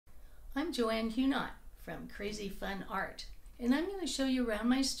I'm JoAnne Hunot from Crazy Fun Art, and I'm going to show you around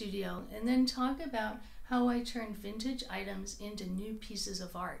my studio and then talk about how I turn vintage items into new pieces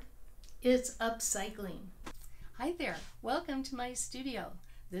of art. It's upcycling. Hi there, welcome to my studio.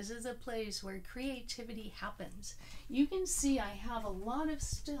 This is a place where creativity happens. You can see I have a lot of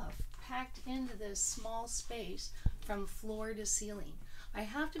stuff packed into this small space from floor to ceiling. I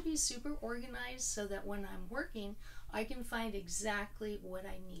have to be super organized so that when I'm working, I can find exactly what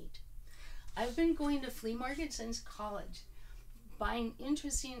I need. I've been going to flea markets since college, buying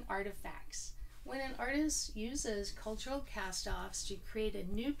interesting artifacts. When an artist uses cultural cast-offs to create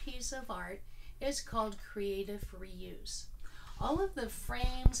a new piece of art, it's called creative reuse. All of the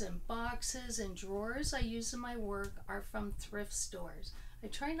frames and boxes and drawers I use in my work are from thrift stores. I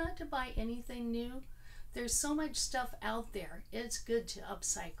try not to buy anything new. There's so much stuff out there, it's good to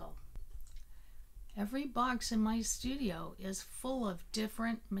upcycle. Every box in my studio is full of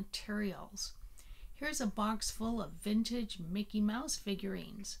different materials. Here's a box full of vintage Mickey Mouse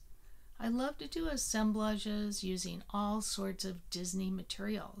figurines. I love to do assemblages using all sorts of Disney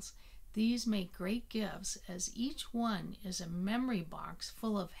materials. These make great gifts as each one is a memory box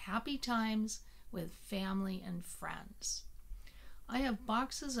full of happy times with family and friends. I have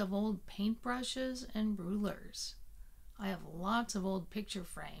boxes of old paintbrushes and rulers. I have lots of old picture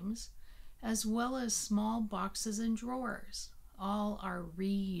frames, as well as small boxes and drawers. All are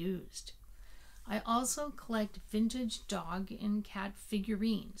reused. I also collect vintage dog and cat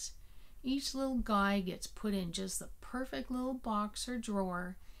figurines. Each little guy gets put in just the perfect little box or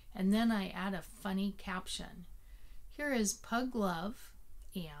drawer, and then I add a funny caption. Here is Pug Love,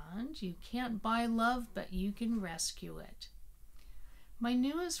 and you can't buy love, but you can rescue it. My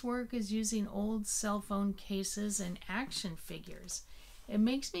newest work is using old cell phone cases and action figures. It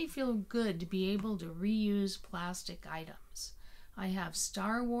makes me feel good to be able to reuse plastic items. I have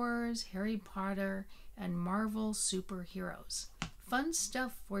Star Wars, Harry Potter, and Marvel superheroes. Fun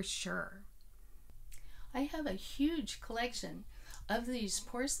stuff for sure. I have a huge collection of these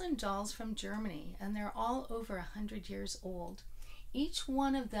porcelain dolls from Germany, and they're all over 100 years old. Each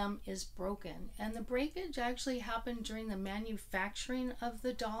one of them is broken, and the breakage actually happened during the manufacturing of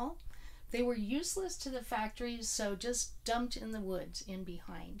the doll. They were useless to the factories, so just dumped in the woods in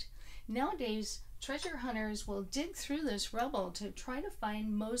behind. Nowadays, treasure hunters will dig through this rubble to try to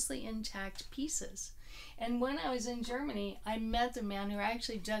find mostly intact pieces. And when I was in Germany, I met the man who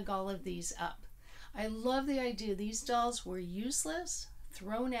actually dug all of these up. I love the idea these dolls were useless,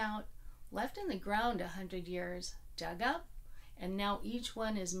 thrown out, left in the ground 100 years, dug up, and now each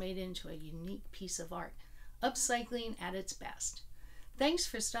one is made into a unique piece of art. Upcycling at its best. Thanks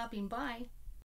for stopping by.